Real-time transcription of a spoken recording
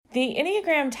The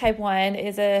Enneagram Type 1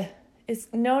 is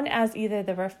known as either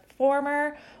the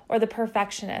reformer or the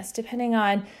perfectionist, depending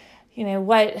on,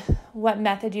 what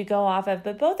method you go off of.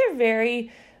 But both are very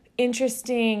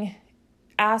interesting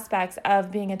aspects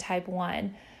of being a Type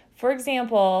 1. For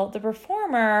example, the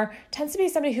reformer tends to be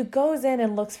somebody who goes in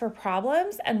and looks for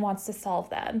problems and wants to solve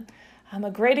them.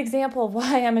 A great example of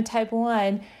why I'm a Type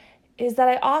 1 is that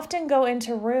I often go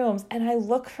into rooms and I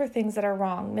look for things that are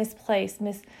wrong, misplaced,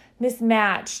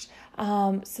 mismatched,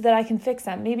 so that I can fix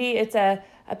them. Maybe it's a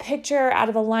picture out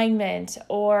of alignment,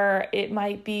 or it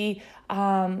might be,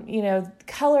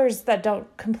 colors that don't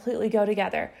completely go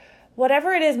together.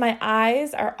 Whatever it is, my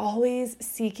eyes are always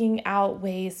seeking out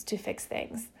ways to fix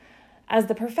things. As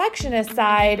the perfectionist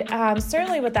side,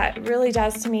 certainly what that really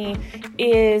does to me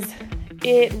is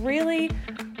it really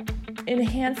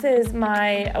enhances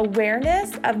my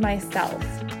awareness of myself.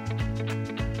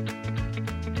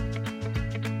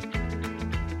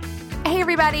 Hey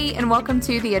everybody, and welcome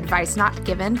to the Advice Not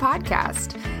Given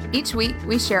podcast. Each week,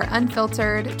 we share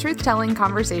unfiltered, truth-telling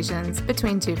conversations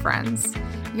between two friends.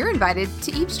 You're invited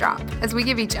to eavesdrop as we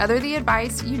give each other the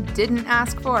advice you didn't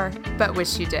ask for, but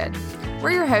wish you did.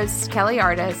 We're your hosts, Kelly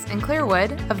Artis and Claire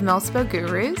Wood of Millspo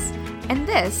Gurus, and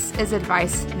this is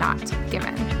Advice Not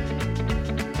Given.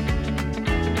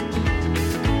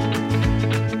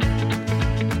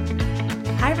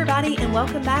 Hi, everybody, and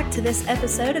welcome back to this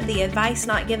episode of the Advice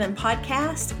Not Given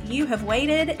podcast. You have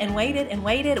waited and waited and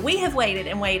waited. We have waited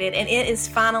and waited, and it is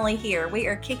finally here. We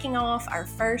are kicking off our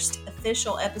first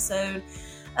official episode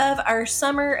of our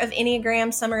Summer of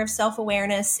Enneagram, Summer of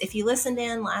Self-Awareness. If you listened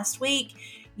in last week,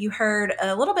 you heard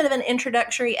a little bit of an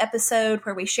introductory episode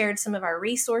where we shared some of our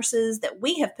resources that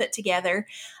we have put together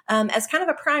as kind of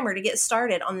a primer to get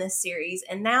started on this series.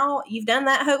 And now you've done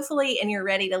that, hopefully, and you're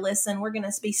ready to listen. We're going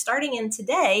to be starting in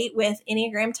today with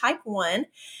Enneagram Type 1.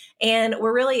 And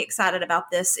we're really excited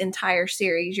about this entire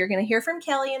series. You're going to hear from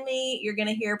Kelly and me. You're going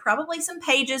to hear probably some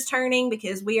pages turning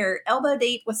because we are elbow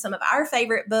deep with some of our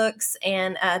favorite books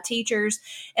and teachers.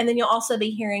 And then you'll also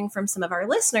be hearing from some of our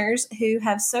listeners who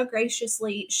have so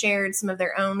graciously shared some of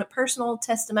their own personal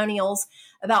testimonials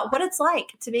about what it's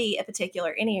like to be a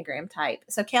particular Enneagram type.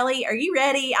 So Kelly, are you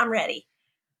ready? I'm ready.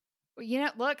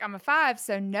 Look, I'm a 5,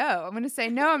 so no. I'm going to say,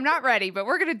 no, I'm not ready, but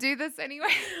we're going to do this anyway.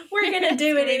 We're going to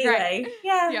do it anyway.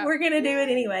 Yeah, we're going to do it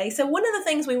anyway. So one of the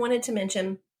things we wanted to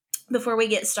mention before we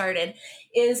get started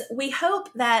is we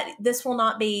hope that this will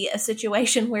not be a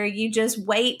situation where you just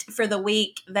wait for the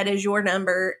week that is your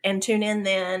number and tune in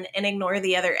then and ignore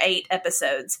the other 8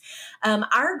 episodes.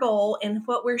 Our goal and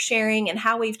what we're sharing and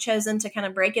how we've chosen to kind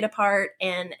of break it apart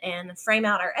and frame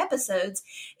out our episodes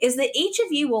is that each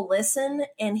of you will listen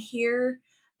and hear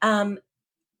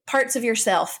parts of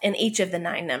yourself in each of the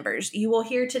 9 numbers. You will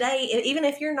hear today, even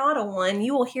if you're not a 1,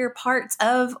 you will hear parts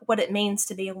of what it means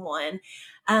to be a 1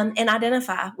 and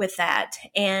identify with that.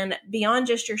 And beyond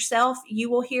just yourself, you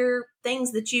will hear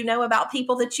things that you know about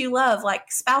people that you love,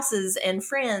 like spouses and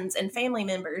friends and family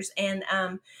members. And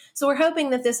so we're hoping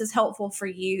that this is helpful for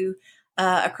you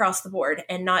across the board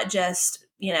and not just,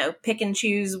 pick and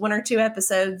choose 1 or 2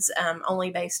 episodes only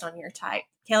based on your type.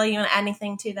 Kelly, you want to add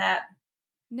anything to that?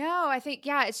 No, I think,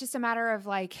 it's just a matter of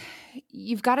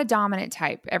you've got a dominant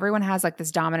type. Everyone has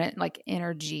this dominant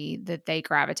energy that they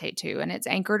gravitate to, and it's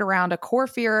anchored around a core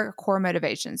fear, a core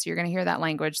motivation. So you're going to hear that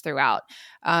language throughout.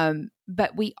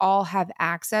 But we all have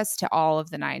access to all of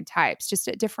the 9 types, just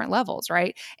at different levels,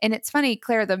 right? And it's funny,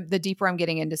 Claire, the deeper I'm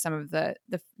getting into some of the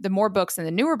more books and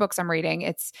the newer books I'm reading,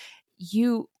 it's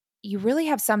you really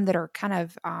have some that are kind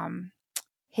of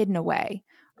hidden away.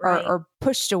 Right. Or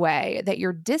pushed away that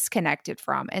you're disconnected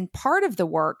from. And part of the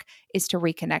work is to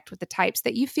reconnect with the types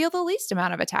that you feel the least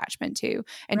amount of attachment to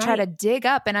and try to dig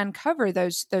up and uncover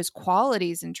those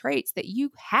qualities and traits that you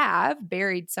have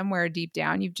buried somewhere deep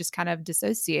down. You've just kind of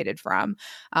dissociated from,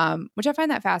 which I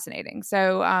find that fascinating.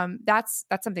 So that's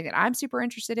something that I'm super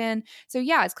interested in. So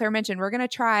as Claire mentioned, we're going to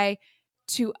try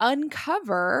to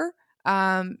uncover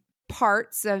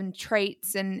parts and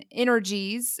traits and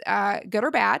energies, good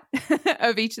or bad,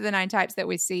 of each of the 9 types that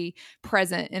we see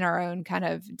present in our own kind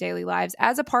of daily lives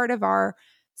as a part of our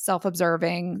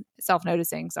self-observing,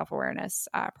 self-noticing, self-awareness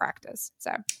practice.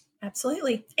 So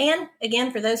absolutely. And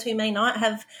again, for those who may not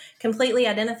have completely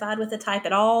identified with the type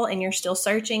at all and you're still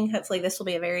searching, hopefully this will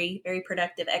be a very, very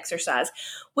productive exercise,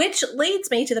 which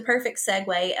leads me to the perfect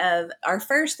segue of our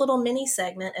first little mini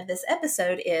segment of this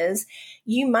episode is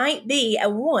you might be a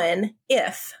 1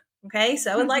 if. Okay,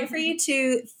 so I would like for you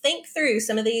to think through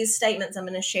some of these statements I'm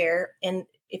going to share. And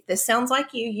if this sounds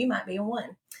like you might be a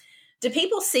 1. Do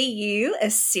people see you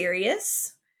as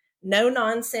serious, no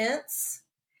nonsense,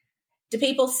 Do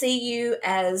people see you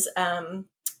as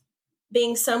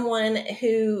being someone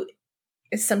who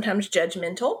is sometimes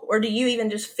judgmental, or do you even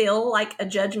just feel like a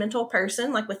judgmental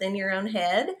person, like within your own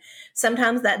head?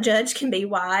 Sometimes that judge can be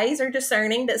wise or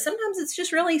discerning, but sometimes it's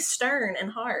just really stern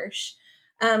and harsh.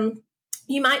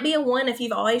 You might be a 1 if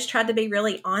you've always tried to be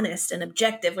really honest and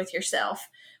objective with yourself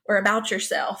or about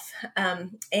yourself.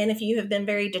 And if you have been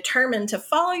very determined to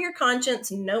follow your conscience,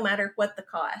 no matter what the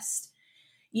cost.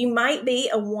 You might be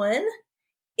a 1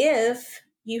 if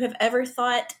you have ever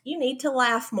thought you need to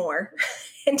laugh more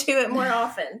and do it more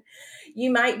often.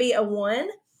 You might be a 1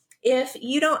 if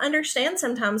you don't understand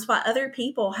sometimes why other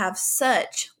people have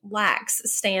such lax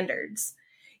standards.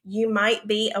 You might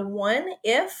be a 1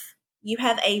 if you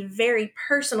have a very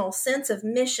personal sense of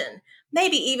mission,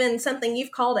 maybe even something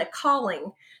you've called a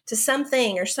calling to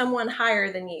something or someone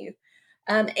higher than you.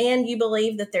 And you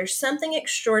believe that there's something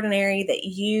extraordinary that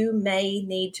you may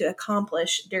need to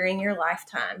accomplish during your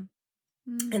lifetime.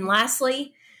 Mm-hmm. And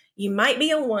lastly, you might be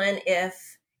a 1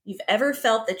 if you've ever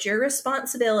felt that your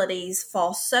responsibilities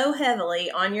fall so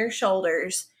heavily on your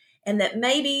shoulders and that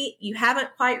maybe you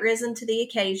haven't quite risen to the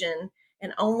occasion,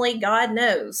 and only God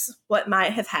knows what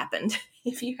might have happened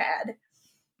if you had.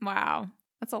 Wow.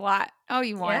 That's a lot. Oh,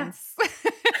 you ones.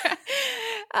 Yeah.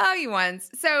 Oh, you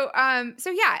ones. So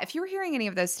yeah, if you were hearing any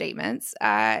of those statements,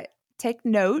 take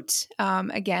note.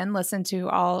 Again, listen to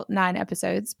all 9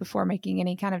 episodes before making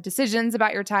any kind of decisions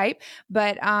about your type.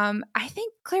 But I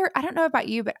think, Claire, I don't know about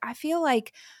you, but I feel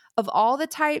like of all the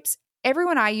types,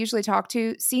 everyone I usually talk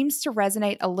to seems to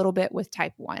resonate a little bit with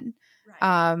type 1.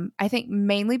 Right. I think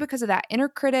mainly because of that inner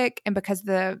critic and because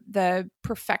the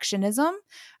perfectionism.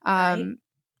 Right.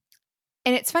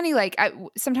 And it's funny, like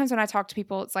sometimes when I talk to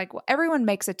people, it's like, well, everyone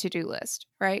makes a to-do list,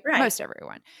 right? Most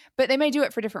everyone, but they may do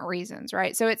it for different reasons,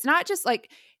 right? So it's not just like,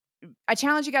 I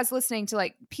challenge you guys listening to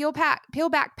like peel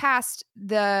back past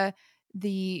the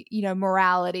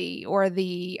morality or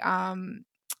the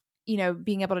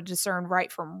being able to discern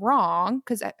right from wrong,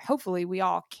 because hopefully we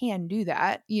all can do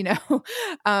that,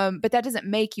 but that doesn't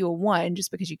make you a 1 just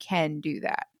because you can do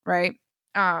that, right?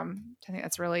 I think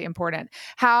that's really important.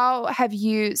 How have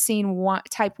you seen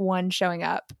type 1 showing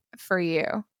up for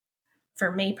you?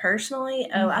 For me personally?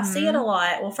 Oh, I see it a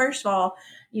lot. Well, first of all,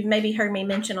 you've maybe heard me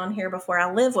mention on here before,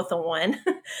 I live with a 1.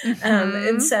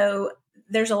 And so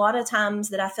there's a lot of times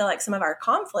that I feel like some of our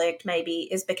conflict maybe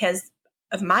is because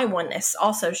of my 1-ness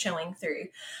also showing through.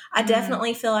 I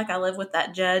definitely feel like I live with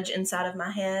that judge inside of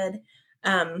my head.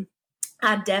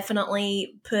 I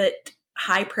definitely put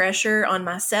high pressure on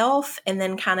myself and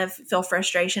then kind of feel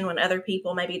frustration when other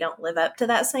people maybe don't live up to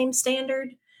that same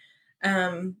standard.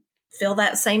 Feel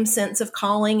that same sense of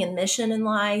calling and mission in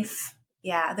life.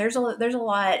 Yeah, there's a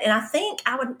lot. And I think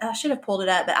I should have pulled it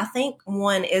up, but I think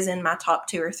 1 is in my top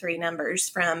 2 or 3 numbers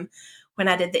from when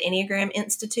I did the Enneagram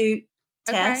Institute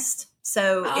test.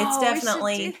 So it's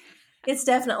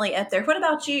definitely up there. What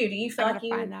about you? Do you feel like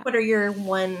what are your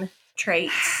 1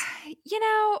 traits?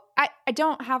 I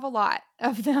don't have a lot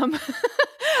of them.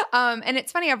 And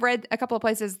it's funny, I've read a couple of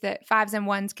places that 5s and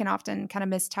 1s can often kind of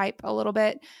mistype a little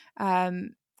bit.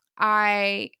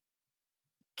 I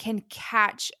can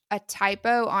catch a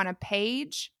typo on a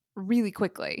page really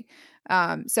quickly.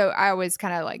 So I always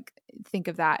kind of like think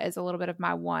of that as a little bit of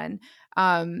my 1.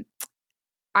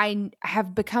 I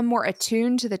have become more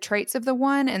attuned to the traits of the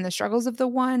 1 and the struggles of the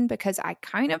 1 because I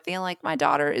kind of feel like my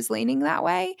daughter is leaning that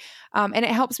way. And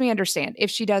it helps me understand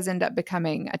if she does end up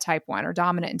becoming a type 1 or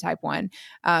dominant in type 1,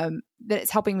 that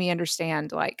it's helping me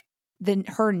understand like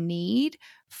her need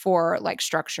for like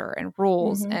structure and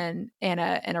rules and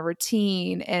a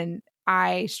routine. And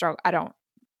I struggle. I don't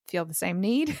feel the same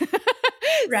need.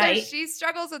 Right. So she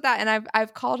struggles with that. And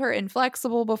I've called her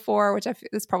inflexible before, which I feel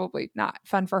is probably not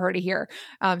fun for her to hear.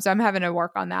 So I'm having to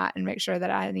work on that and make sure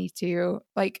that I need to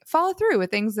like follow through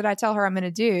with things that I tell her I'm going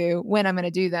to do when I'm going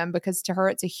to do them, because to her,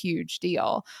 it's a huge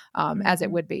deal, as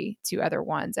it would be to other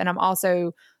 1s. And I'm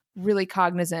also really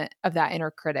cognizant of that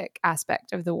inner critic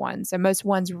aspect of the 1. So most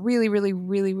 1s really, really,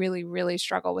 really, really, really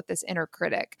struggle with this inner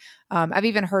critic. I've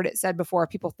even heard it said before,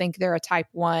 people think they're a type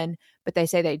 1, but they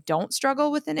say they don't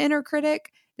struggle with an inner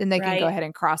critic, then they can go ahead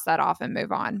and cross that off and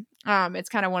move on. It's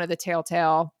kind of one of the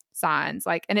telltale signs,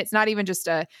 like, and it's not even just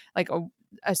a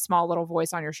small little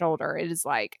voice on your shoulder. It is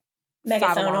like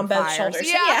megaphone on both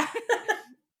shoulders. Yeah.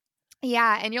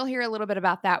 Yeah. And you'll hear a little bit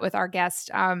about that with our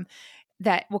guest,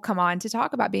 that will come on to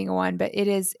talk about being a 1, but it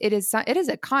is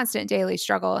a constant daily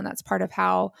struggle. And that's part of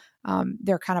how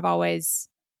they're kind of always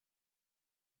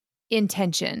in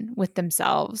tension with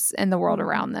themselves and the world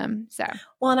around them. So,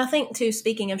 well, and I think too,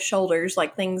 speaking of shoulders,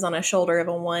 like things on a shoulder of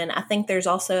a 1, I think there's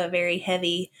also a very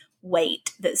heavy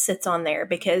weight that sits on there,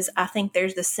 because I think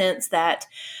there's the sense that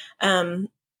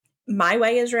my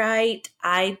way is right.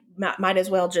 I might as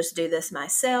well just do this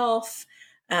myself.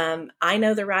 I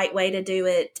know the right way to do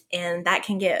it. And that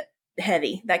can get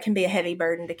heavy. That can be a heavy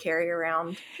burden to carry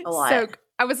around a lot. So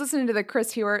I was listening to the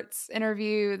Chris Hewart's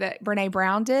interview that Brene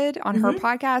Brown did on her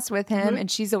podcast with him, and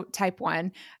she's a type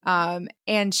 1.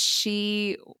 And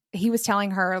he was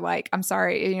telling her, like, I'm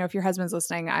sorry, if your husband's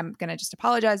listening, I'm going to just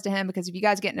apologize to him, because if you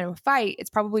guys get into a fight,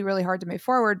 it's probably really hard to move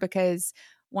forward because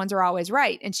ones are always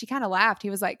right. And she kind of laughed. He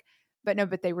was like, but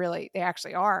they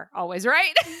actually are always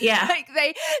right. Yeah. Like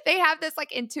they have this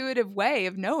like intuitive way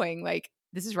of knowing like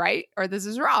this is right or this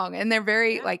is wrong. And they're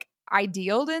very like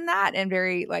idealed in that and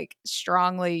very like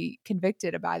strongly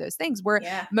convicted by those things, where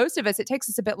most of us, it takes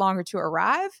us a bit longer to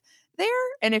arrive there.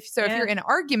 And if you're in an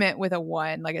argument with a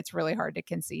 1, like it's really hard to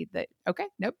concede that, okay,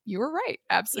 nope, you were right.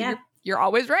 Absolutely. You're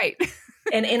always right.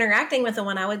 And interacting with the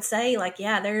 1, I would say like,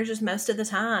 there's just most of the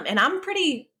time. And I'm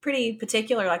pretty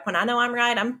particular. Like when I know I'm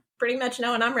right, I'm pretty much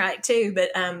knowing I'm right too. But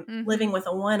living with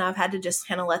a 1, I've had to just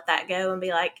kind of let that go and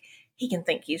be like, he can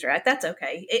think he's right. That's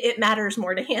okay. It matters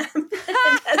more to him than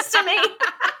it does to me.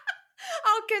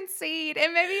 I'll concede.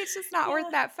 And maybe it's just not worth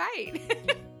that fight.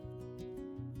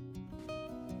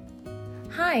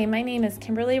 Hi, my name is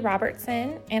Kimberly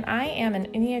Robertson, and I am an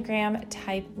Enneagram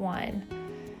Type 1.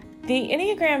 The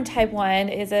Enneagram Type 1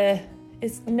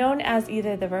 is known as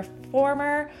either the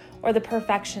reformer or the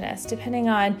perfectionist, depending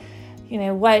on,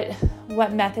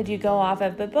 what method you go off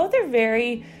of. But both are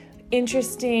very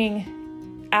interesting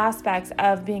aspects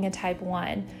of being a Type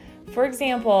 1. For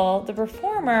example, the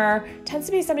reformer tends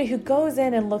to be somebody who goes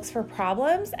in and looks for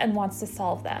problems and wants to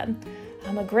solve them.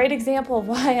 A great example of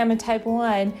why I'm a Type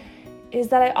 1 is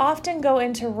that I often go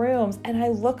into rooms and I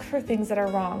look for things that are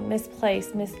wrong,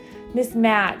 misplaced,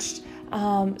 mismatched,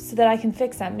 so that I can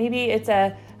fix them. Maybe it's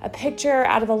a picture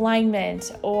out of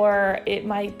alignment, or it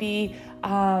might be,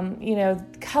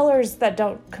 colors that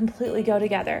don't completely go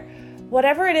together.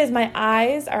 Whatever it is, my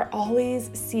eyes are always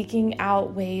seeking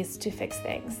out ways to fix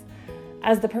things.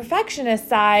 As the perfectionist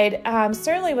side,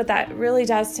 certainly what that really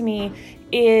does to me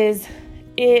is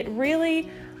it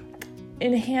really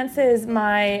enhances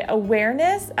my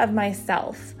awareness of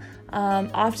myself.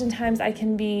 Oftentimes I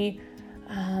can be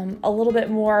a little bit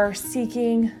more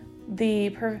seeking the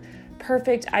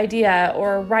perfect idea,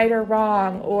 or right or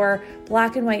wrong, or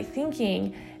black and white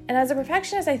thinking. And as a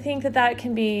perfectionist, I think that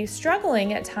can be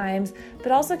struggling at times,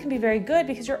 but also can be very good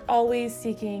because you're always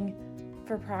seeking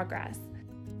for progress.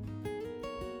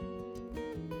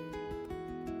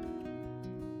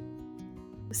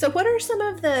 So what are some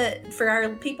of for our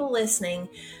people listening,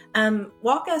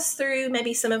 walk us through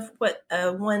maybe some of what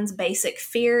one's basic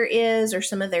fear is, or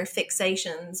some of their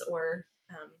fixations, or...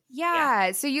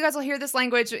 So you guys will hear this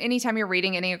language anytime you're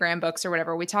reading Enneagram books or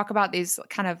whatever. We talk about these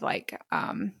kind of like,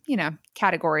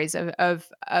 categories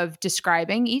of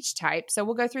describing each type. So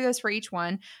we'll go through this for each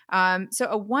one. So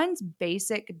a 1's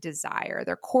basic desire,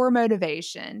 their core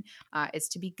motivation is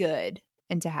to be good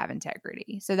and to have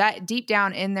integrity. So that deep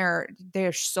down in their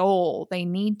soul, they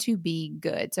need to be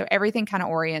good. So everything kind of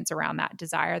orients around that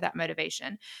desire, that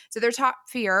motivation. So their top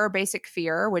fear, or basic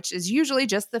fear, which is usually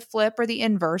just the flip or the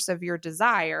inverse of your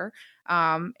desire,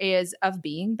 is of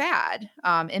being bad,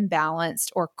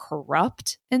 imbalanced, or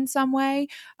corrupt in some way.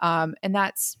 And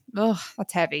that's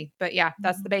heavy. But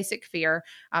that's the basic fear.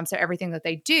 So everything that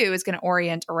they do is going to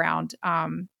orient around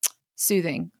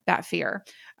soothing that fear.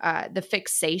 The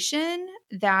fixation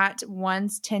that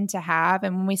 1s tend to have,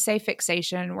 and when we say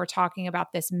fixation, we're talking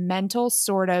about this mental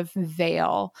sort of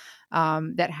veil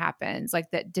that happens, like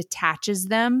that detaches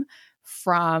them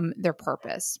from their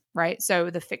purpose, right? So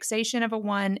the fixation of a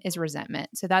 1 is resentment.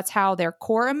 So that's how their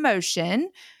core emotion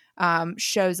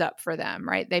shows up for them,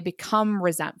 right? They become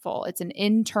resentful. It's an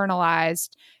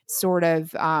internalized sort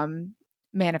of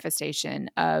manifestation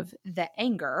of the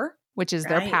anger, which is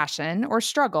their passion or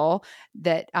struggle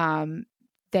that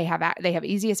they have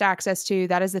easiest access to.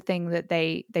 That is the thing that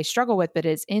they struggle with, but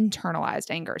it's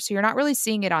internalized anger. So you're not really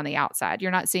seeing it on the outside.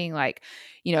 You're not seeing like,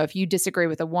 if you disagree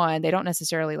with a 1, they don't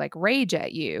necessarily like rage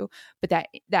at you, but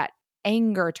that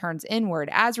anger turns inward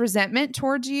as resentment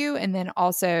towards you, and then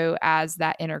also as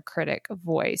that inner critic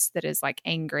voice that is like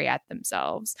angry at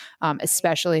themselves,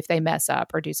 especially if they mess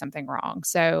up or do something wrong.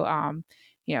 So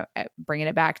bringing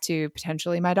it back to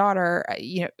potentially my daughter,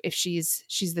 if she's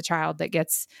the child that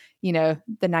gets, the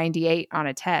 98 on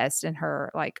a test and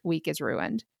her like week is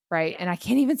ruined. Right. And I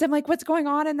can't even say, I'm like, what's going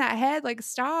on in that head? Like,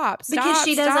 stop. Because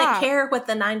she doesn't care what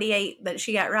the 98 that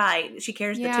she got right. She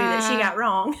cares the 2 that she got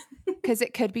wrong. Because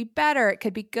it could be better. It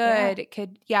could be good. It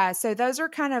could. Yeah. So those are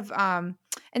kind of,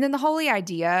 And then the holy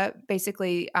idea,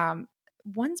 basically,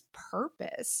 one's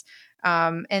purpose.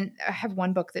 And I have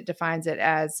one book that defines it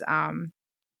as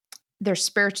the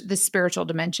spiritual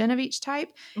dimension of each type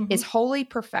is holy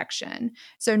perfection.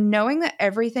 So knowing that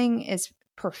everything is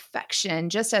perfection,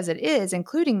 just as it is,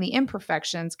 including the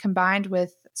imperfections, combined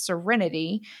with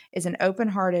serenity, is an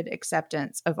open-hearted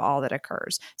acceptance of all that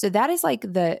occurs. So that is like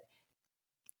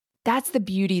that's the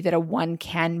beauty that a one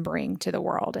can bring to the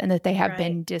world, and that they have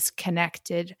been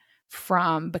disconnected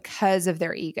from because of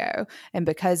their ego and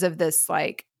because of this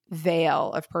like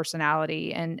veil of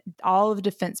personality and all of the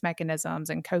defense mechanisms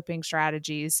and coping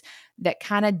strategies that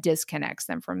kind of disconnects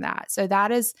them from that. So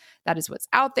that is what's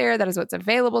out there. That is what's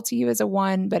available to you as a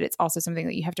one, but it's also something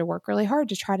that you have to work really hard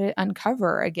to try to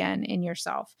uncover again in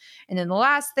yourself. And then the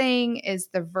last thing is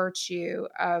the virtue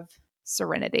of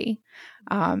serenity.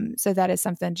 So that is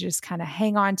something to just kind of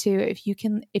hang on to. If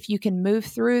you can move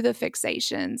through the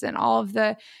fixations and all of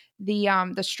the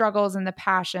struggles and the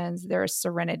passions, there is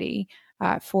serenity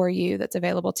for you that's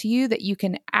available to you that you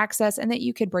can access and that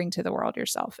you could bring to the world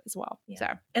yourself as well. Yeah. So,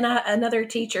 and another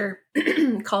teacher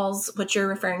calls what you're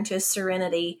referring to as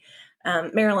serenity.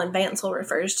 Marilyn Vansel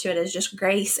refers to it as just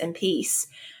grace and peace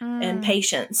and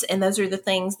patience. And those are the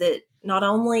things that not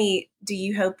only do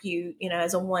you hope you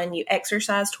as a one, you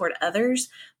exercise toward others,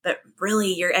 but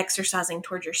really you're exercising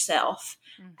toward yourself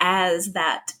as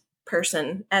that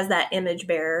person, as that image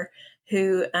bearer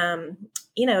who,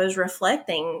 is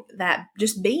reflecting that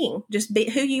just be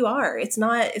who you are. It's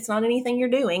not anything you're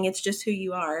doing. It's just who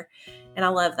you are. And I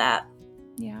love that.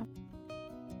 Yeah.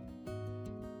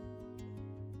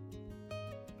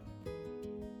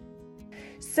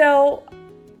 So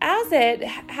as it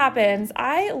happens,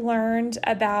 I learned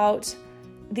about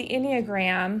the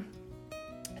Enneagram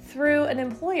through an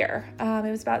employer.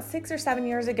 It was about 6 or 7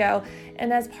 years ago.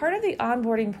 And as part of the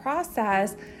onboarding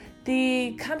process,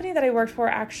 the company that I worked for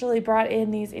actually brought in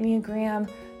these Enneagram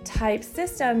type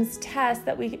systems tests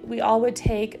that we all would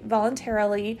take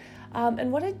voluntarily.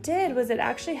 And what it did was it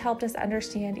actually helped us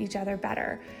understand each other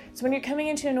better. So when you're coming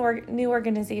into a new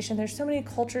organization, there's so many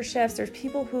culture shifts. There's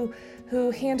people who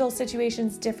handle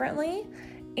situations differently.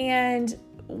 And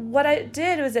what it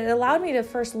did was it allowed me to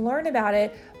first learn about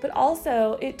it, but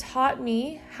also it taught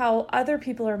me how other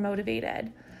people are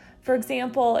motivated. For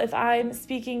example, if I'm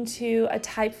speaking to a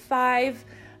type 5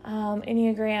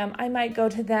 Enneagram, I might go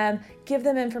to them, give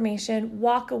them information,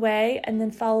 walk away, and then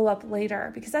follow up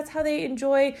later because that's how they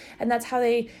enjoy and that's how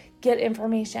they get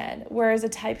information. Whereas a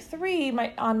type 3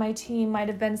 on my team might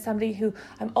have been somebody who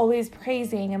I'm always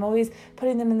praising, I'm always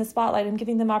putting them in the spotlight, I'm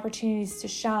giving them opportunities to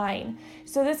shine.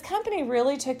 So this company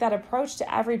really took that approach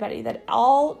to everybody, that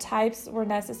all types were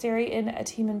necessary in a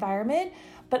team environment,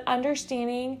 but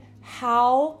understanding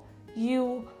how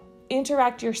you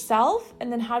interact yourself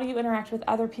and then how do you interact with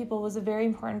other people was a very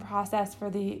important process for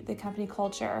the company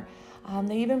culture.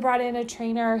 They even brought in a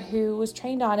trainer who was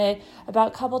trained on it about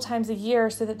a couple times a year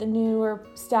so that the newer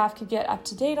staff could get up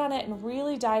to date on it and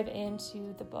really dive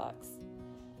into the books.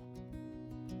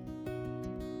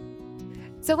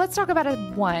 So let's talk about a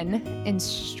one in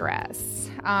stress.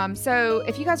 So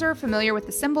if you guys are familiar with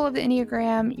the symbol of the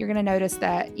Enneagram, you're going to notice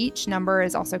that each number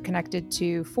is also connected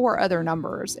to 4 other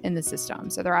numbers in the system.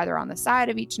 So they're either on the side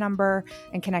of each number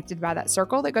and connected by that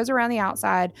circle that goes around the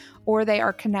outside, or they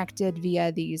are connected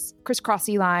via these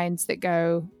crisscrossy lines that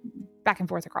go back and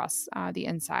forth across the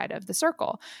inside of the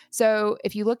circle. So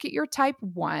if you look at your type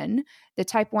 1, the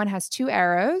type 1 has 2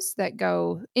 arrows that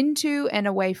go into and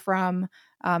away from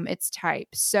its type.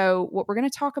 So what we're going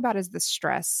to talk about is the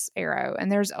stress arrow.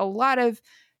 And there's a lot of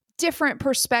different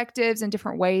perspectives and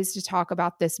different ways to talk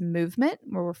about this movement.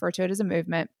 We'll refer to it as a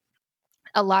movement.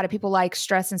 A lot of people like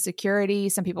stress and security.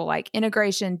 Some people like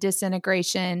integration,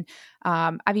 disintegration.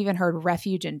 I've even heard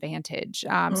refuge and vantage.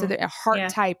 So they're a heart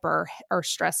type or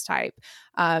stress type.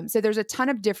 So there's a ton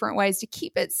of different ways to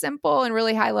keep it simple and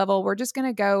really high level. We're just going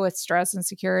to go with stress and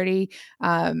security.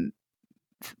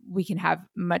 We can have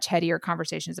much headier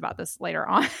conversations about this later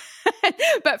on.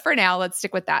 But for now, let's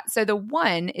stick with that. So the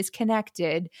 1 is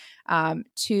connected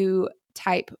to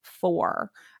type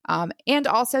 4. And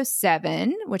also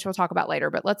 7, which we'll talk about later,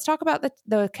 but let's talk about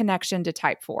the connection to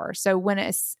type 4. So when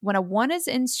a 1 is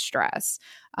in stress,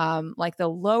 like the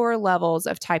lower levels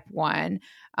of type 1,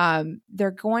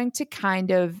 they're going to kind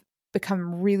of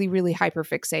become really, really hyper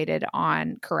fixated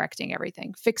on correcting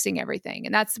everything, fixing everything.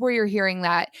 And that's where you're hearing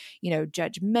that,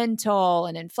 judgmental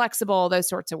and inflexible, those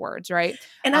sorts of words, right?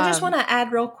 And I just want to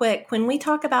add real quick, when we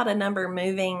talk about a number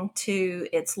moving to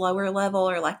its lower level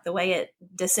or like the way it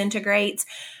disintegrates,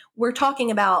 we're talking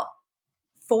about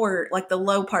 4, like the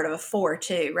low part of a 4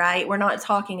 too, right? We're not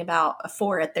talking about a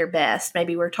 4 at their best.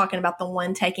 Maybe we're talking about the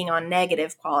one taking on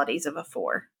negative qualities of a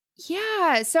 4.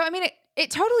 Yeah. So, I mean, it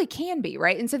totally can be,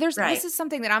 right? And so this is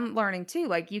something that I'm learning too.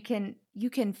 Like you can,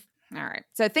 all right.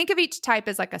 So think of each type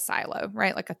as like a silo,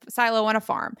 right? Like a silo on a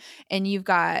farm. And you've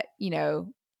got,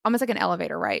 almost like an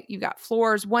elevator, right? You've got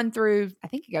floors 1 through, I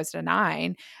think it goes to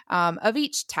 9, of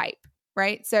each type,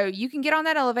 right? So you can get on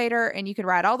that elevator and you can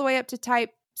ride all the way up to type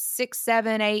 6,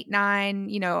 7, 8,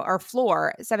 9, or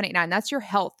floor 7, 8, 9. That's your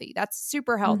healthy. That's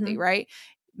super healthy, right?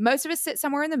 Most of us sit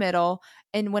somewhere in the middle.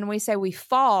 And when we say we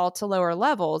fall to lower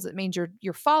levels, it means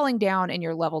you're falling down in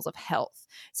your levels of health.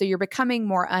 So you're becoming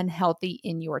more unhealthy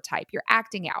in your type. You're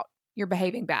acting out. You're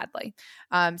behaving badly.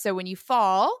 So when you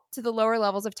fall to the lower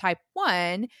levels of type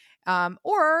 1,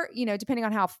 or, depending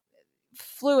on how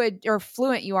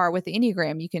fluent you are with the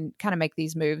Enneagram, you can kind of make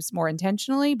these moves more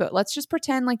intentionally. But let's just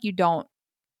pretend like you don't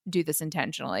do this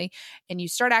intentionally and you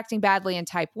start acting badly in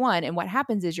type 1. And what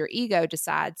happens is your ego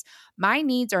decides my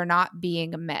needs are not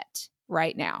being met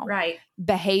right now. Right.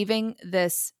 Behaving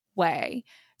this way.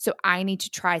 So I need to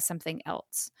try something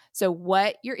else. So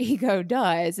what your ego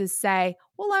does is say,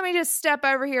 well, let me just step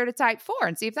over here to type 4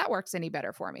 and see if that works any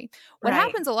better for me. What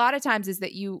happens a lot of times is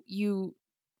that you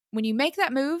when you make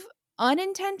that move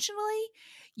unintentionally,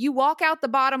 you walk out the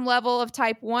bottom level of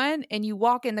type 1 and you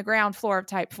walk in the ground floor of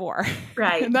type 4.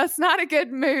 Right. And that's not a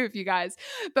good move, you guys.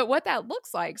 But what that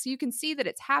looks like, so you can see that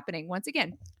it's happening. Once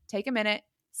again, take a minute,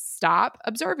 stop,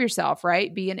 observe yourself,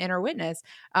 right? Be an inner witness.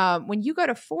 When you go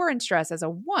to 4 in stress as a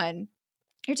 1,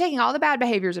 you're taking all the bad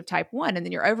behaviors of type 1 and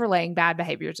then you're overlaying bad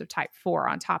behaviors of type 4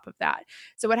 on top of that.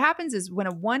 So what happens is when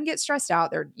a 1 gets stressed out,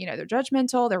 they're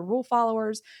judgmental, they're rule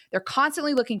followers, they're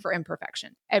constantly looking for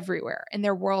imperfection everywhere. And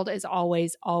their world is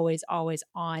always, always, always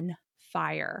on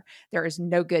fire. There is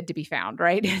no good to be found,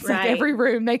 right? It's like every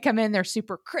room they come in, they're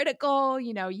super critical.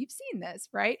 You've seen this,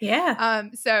 right? Yeah.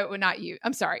 So well, not you.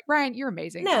 I'm sorry. Ryan, you're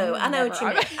amazing. No, I know what you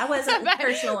meant. I wasn't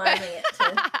personalizing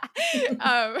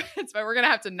it. So we're going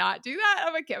to have to not do that.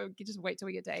 Oh, okay. We can just wait till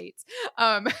we get to 8s.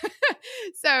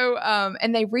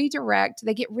 And they redirect,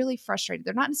 they get really frustrated.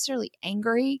 They're not necessarily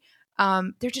angry.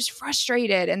 They're just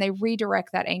frustrated and they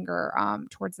redirect that anger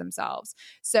towards themselves.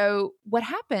 So what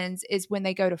happens is when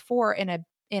they go to 4 in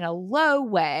a low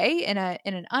way, in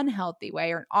an unhealthy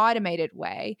way or an automated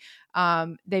way,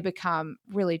 they become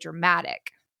really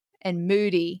dramatic and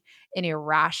moody and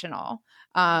irrational.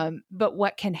 But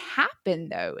what can happen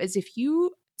though is if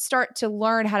you start to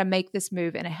learn how to make this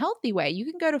move in a healthy way, you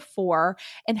can go to 4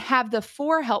 and have the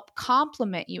 4 help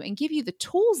complement you and give you the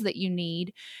tools that you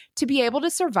need to be able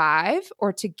to survive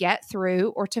or to get through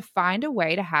or to find a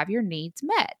way to have your needs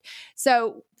met.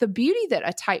 So the beauty that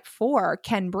a type 4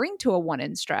 can bring to a 1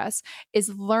 in stress is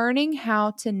learning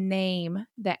how to name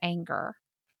the anger.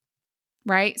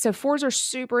 Right? So 4s are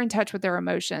super in touch with their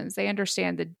emotions. They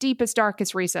understand the deepest,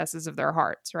 darkest recesses of their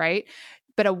hearts, right?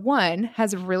 But a 1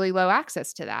 has really low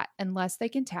access to that unless they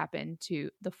can tap into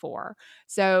the 4.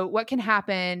 So what can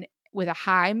happen with a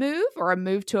high move or a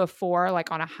move to a 4, like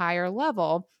on a higher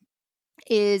level,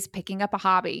 is picking up a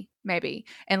hobby maybe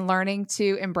and learning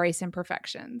to embrace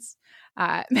imperfections.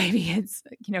 Maybe it's,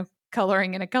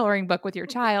 coloring in a coloring book with your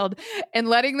child and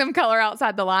letting them color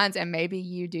outside the lines. And maybe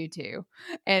you do too.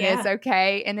 And it's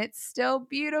okay. And it's still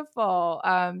beautiful.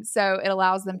 So it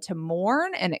allows them to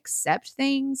mourn and accept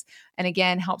things. And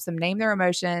again, helps them name their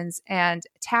emotions and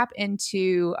tap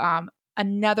into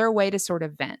another way to sort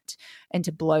of vent and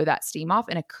to blow that steam off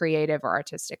in a creative or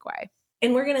artistic way.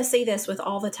 And we're going to see this with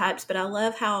all the types, but I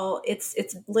love how it's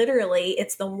literally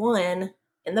the 1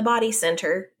 in the body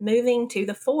center moving to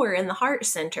the 4 in the heart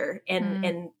center.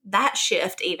 And that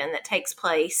shift even that takes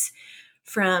place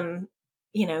from,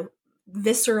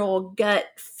 visceral gut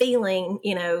feeling,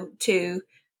 to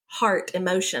heart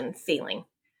emotion feeling.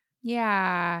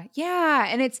 Yeah. Yeah.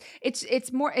 And it's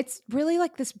really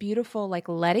like this beautiful, like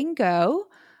letting go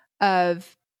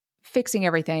of fixing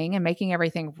everything and making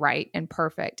everything right and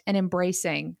perfect and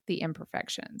embracing the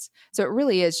imperfections. So it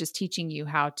really is just teaching you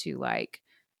how to like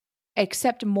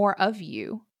accept more of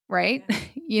you, right?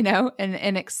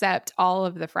 And accept all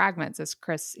of the fragments, as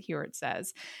Chris Heuertz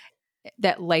says,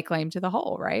 that lay claim to the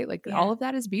whole, right? Like all of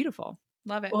that is beautiful.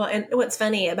 Love it. Well, and what's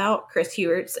funny about Chris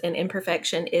Heuertz and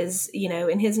imperfection is,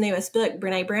 in his newest book,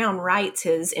 Brene Brown writes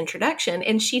his introduction,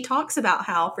 and she talks about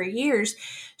how for years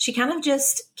she kind of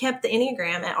just kept the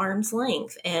Enneagram at arm's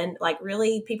length, and like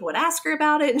really people would ask her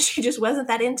about it and she just wasn't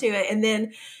that into it. And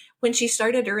then when she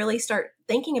started to really start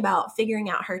thinking about figuring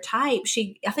out her type,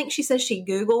 I think she says she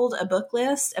Googled a book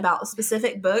list about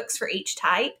specific books for each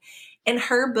type. And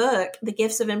her book, The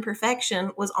Gifts of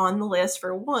Imperfection, was on the list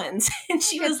for ones. And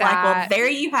she was like, well, there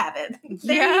you have it.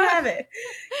 There you have it.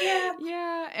 Yeah.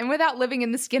 Yeah. And without living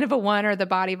in the skin of a one or the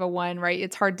body of a one, right?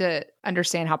 It's hard to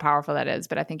understand how powerful that is.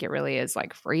 But I think it really is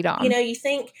like freedom. You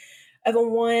think of a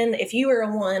one, if you are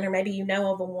a one, or maybe you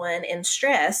know of a one in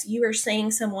stress, you are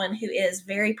seeing someone who is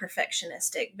very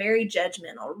perfectionistic, very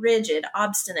judgmental, rigid,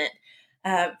 obstinate,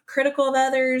 critical of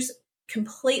others,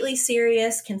 completely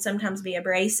serious, can sometimes be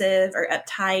abrasive or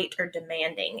uptight or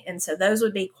demanding. And so those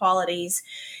would be qualities.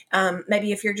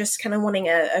 Maybe if you're just kind of wanting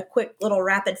a quick little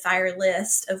rapid fire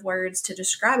list of words to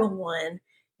describe a one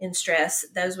in stress,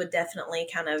 those would definitely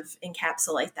kind of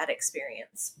encapsulate that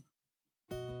experience.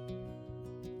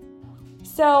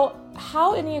 So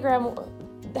how Enneagram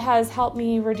has helped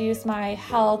me reduce my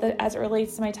health as it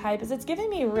relates to my type is it's given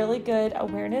me really good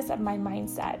awareness of my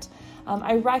mindset.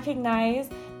 I recognize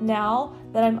now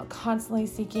that I'm constantly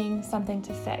seeking something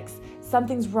to fix.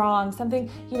 Something's wrong. Something,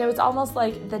 it's almost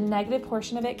like the negative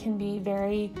portion of it can be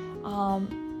very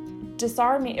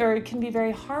disarming, or it can be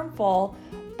very harmful.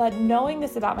 But knowing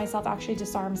this about myself actually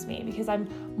disarms me because I'm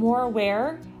more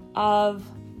aware of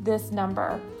this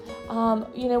number.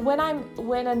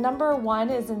 When a number one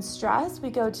is in stress, we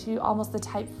go to almost the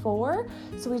type 4.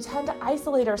 So we tend to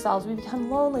isolate ourselves. We become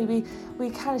lonely. We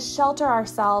kind of shelter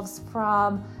ourselves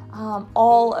from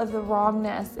all of the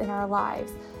wrongness in our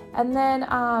lives. And then,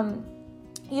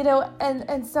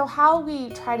 and so how we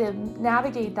try to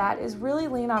navigate that is really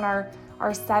lean on our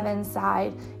 7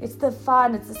 side. It's the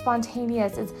fun, it's the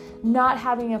spontaneous, it's not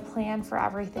having a plan for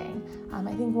everything.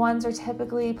 I think ones are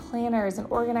typically planners and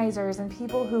organizers and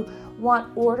people who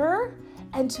want order,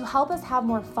 and to help us have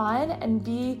more fun and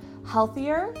be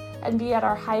healthier and be at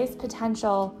our highest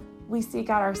potential, we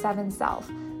seek out our 7 self.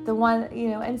 The one,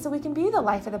 and so we can be the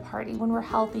life of the party when we're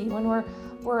healthy, when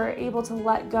we're able to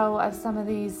let go of some of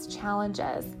these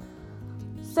challenges.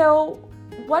 So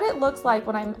what it looks like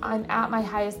when I'm at my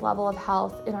highest level of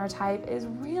health in our type is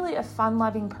really a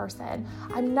fun-loving person.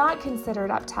 I'm not considered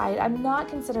uptight. I'm not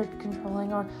considered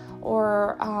controlling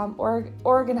or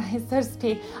organized, so to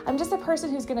speak. I'm just a person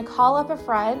who's going to call up a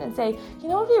friend and say,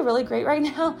 what would be really great right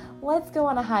now? Let's go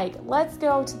on a hike. Let's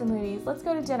go to the movies. Let's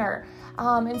go to dinner.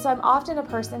 And so I'm often a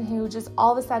person who just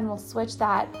all of a sudden will switch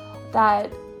that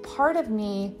part of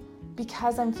me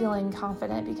because I'm feeling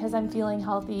confident, because I'm feeling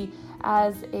healthy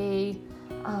as a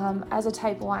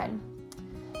type 1.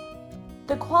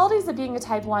 The qualities of being a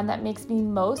type 1 that makes me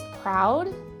most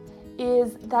proud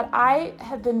is that I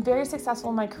have been very successful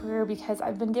in my career because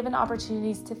I've been given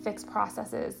opportunities to fix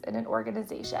processes in an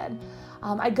organization.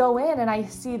 I go in and I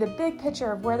see the big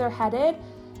picture of where they're headed,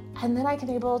 and then I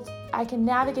can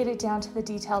navigate it down to the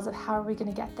details of how are we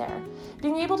going to get there.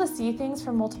 Being able to see things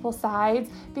from multiple sides,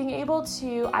 being able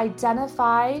to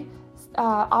identify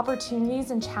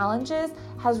opportunities and challenges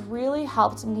has really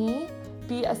helped me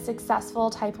be a successful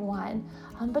type 1.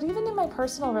 But even in my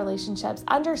personal relationships,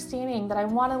 understanding that I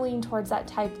want to lean towards that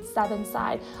type 7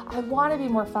 side, I want to be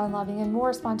more fun-loving and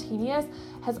more spontaneous,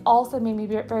 has also made me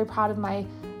very proud of my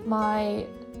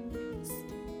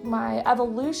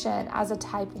evolution as a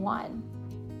type 1.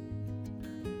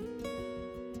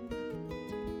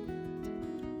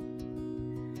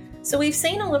 So we've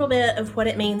seen a little bit of what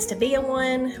it means to be a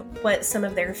 1, what some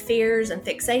of their fears and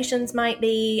fixations might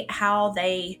be, how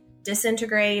they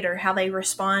disintegrate or how they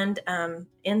respond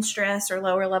in stress or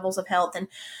lower levels of health. And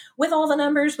with all the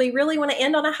numbers, we really want to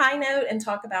end on a high note and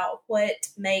talk about what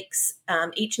makes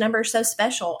each number so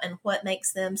special and what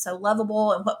makes them so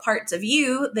lovable and what parts of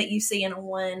you that you see in a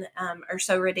 1 are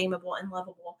so redeemable and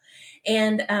lovable.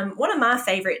 And one of my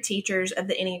favorite teachers of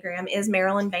the Enneagram is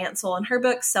Marilyn Vancil. In her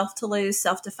book, Self to Lose,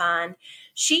 Self-Defined,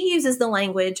 she uses the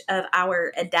language of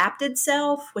our adapted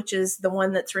self, which is the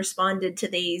one that's responded to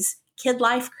these kid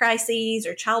life crises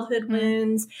or childhood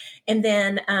wounds. And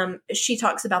then she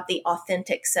talks about the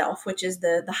authentic self, which is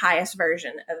the highest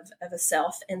version of a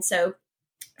self. And so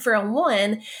for a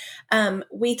 1,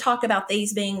 we talk about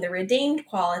these being the redeemed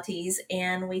qualities,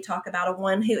 and we talk about a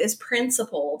 1 who is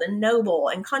principled and noble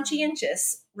and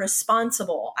conscientious,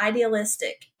 responsible,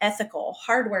 idealistic, ethical,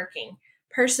 hardworking,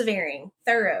 persevering,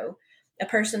 thorough, a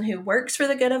person who works for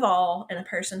the good of all, and a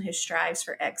person who strives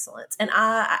for excellence. And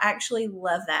I actually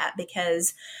love that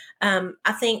because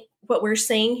I think what we're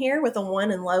seeing here with a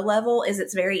 1 and low level is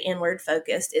it's very inward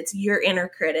focused. It's your inner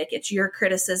critic. It's your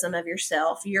criticism of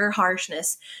yourself, your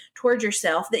harshness towards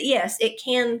yourself that, yes, it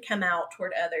can come out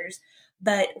toward others.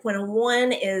 But when a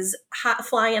 1 is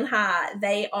flying high,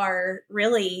 they are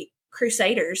really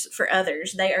crusaders for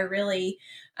others. They are really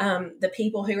the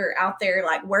people who are out there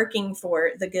like working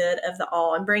for the good of the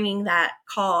all and bringing that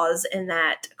cause and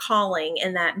that calling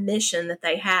and that mission that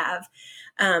they have.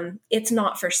 It's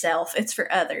not for self, it's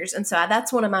for others. And so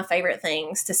that's one of my favorite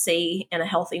things to see in a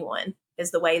healthy one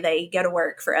is the way they go to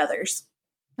work for others.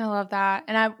 I love that.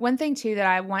 And one thing too that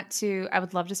I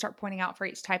would love to start pointing out for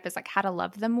each type is like how to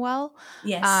love them well.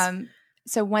 Yes.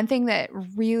 So one thing that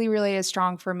really, really is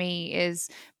strong for me is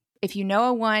if you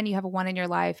know you have a 1 in your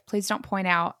life, please don't point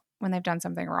out when they've done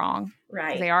something wrong.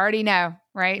 Right. They already know,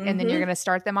 right? Mm-hmm. And then you're going to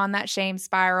start them on that shame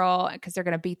spiral because they're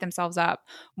going to beat themselves up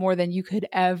more than you could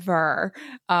ever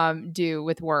do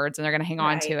with words. And they're going to hang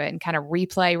on to it and kind of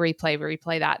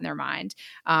replay that in their mind.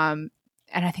 And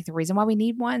I think the reason why we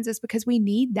need ones is because we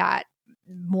need that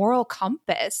moral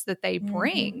compass that they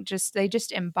bring. They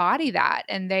just embody that.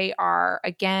 And they are,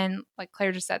 again, like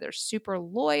Claire just said, they're super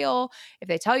loyal. If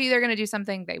they tell you they're going to do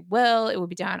something, they will. It will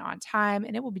be done on time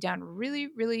and it will be done really,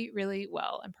 really, really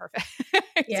well and perfect.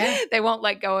 Yeah. They won't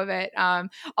let go of it.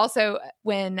 Also,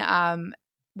 when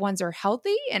ones are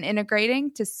healthy and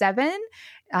integrating to 7,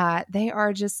 they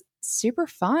are just super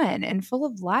fun and full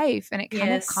of life. And it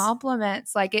kind of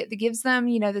complements, like it gives them,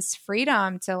 this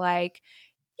freedom to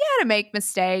to make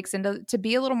mistakes and to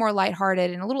be a little more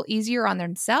lighthearted and a little easier on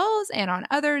themselves and on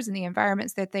others and the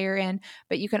environments that they're in.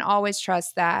 But you can always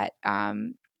trust that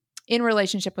in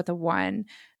relationship with a 1,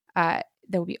 they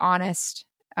will be honest.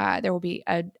 There will be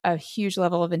a huge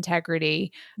level of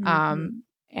integrity.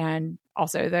 And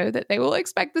also, though, that they will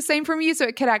expect the same from you. So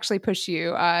it could actually push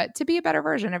you to be a better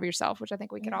version of yourself, which I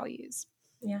think we could all use.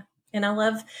 Yeah. And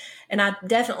I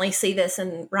definitely see this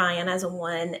in Ryan as a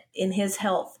 1 in his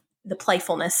health, the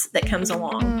playfulness that comes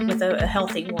along with a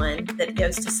healthy 1 that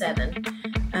goes to 7.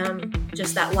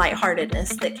 Just that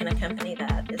lightheartedness that can accompany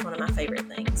that is one of my favorite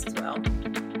things as well.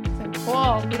 So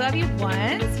cool. We love you,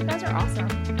 1s. You guys are awesome.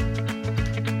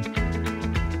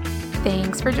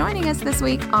 Thanks for joining us this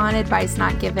week on Advice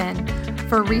Not Given.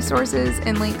 For resources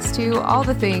and links to all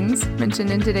the things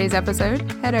mentioned in today's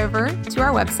episode, head over to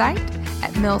our website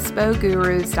at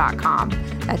milspogurus.com.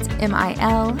 That's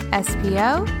MILSPOGURUS.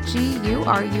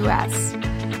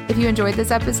 If you enjoyed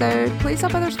this episode, please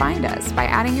help others find us by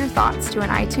adding your thoughts to an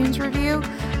iTunes review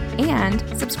and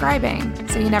subscribing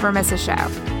so you never miss a show.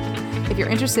 If you're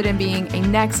interested in being a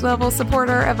next level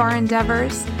supporter of our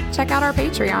endeavors, check out our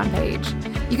Patreon page.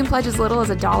 You can pledge as little as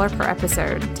 $1 per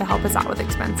episode to help us out with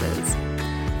expenses.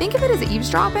 Think of it as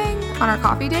eavesdropping on our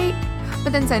coffee date,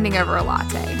 but then sending over a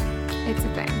latte. It's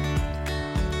a thing.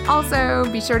 Also,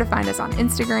 be sure to find us on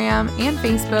Instagram and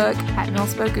Facebook at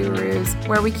Milspo Gurus,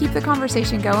 where we keep the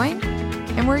conversation going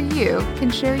and where you can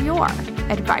share your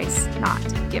advice not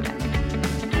given.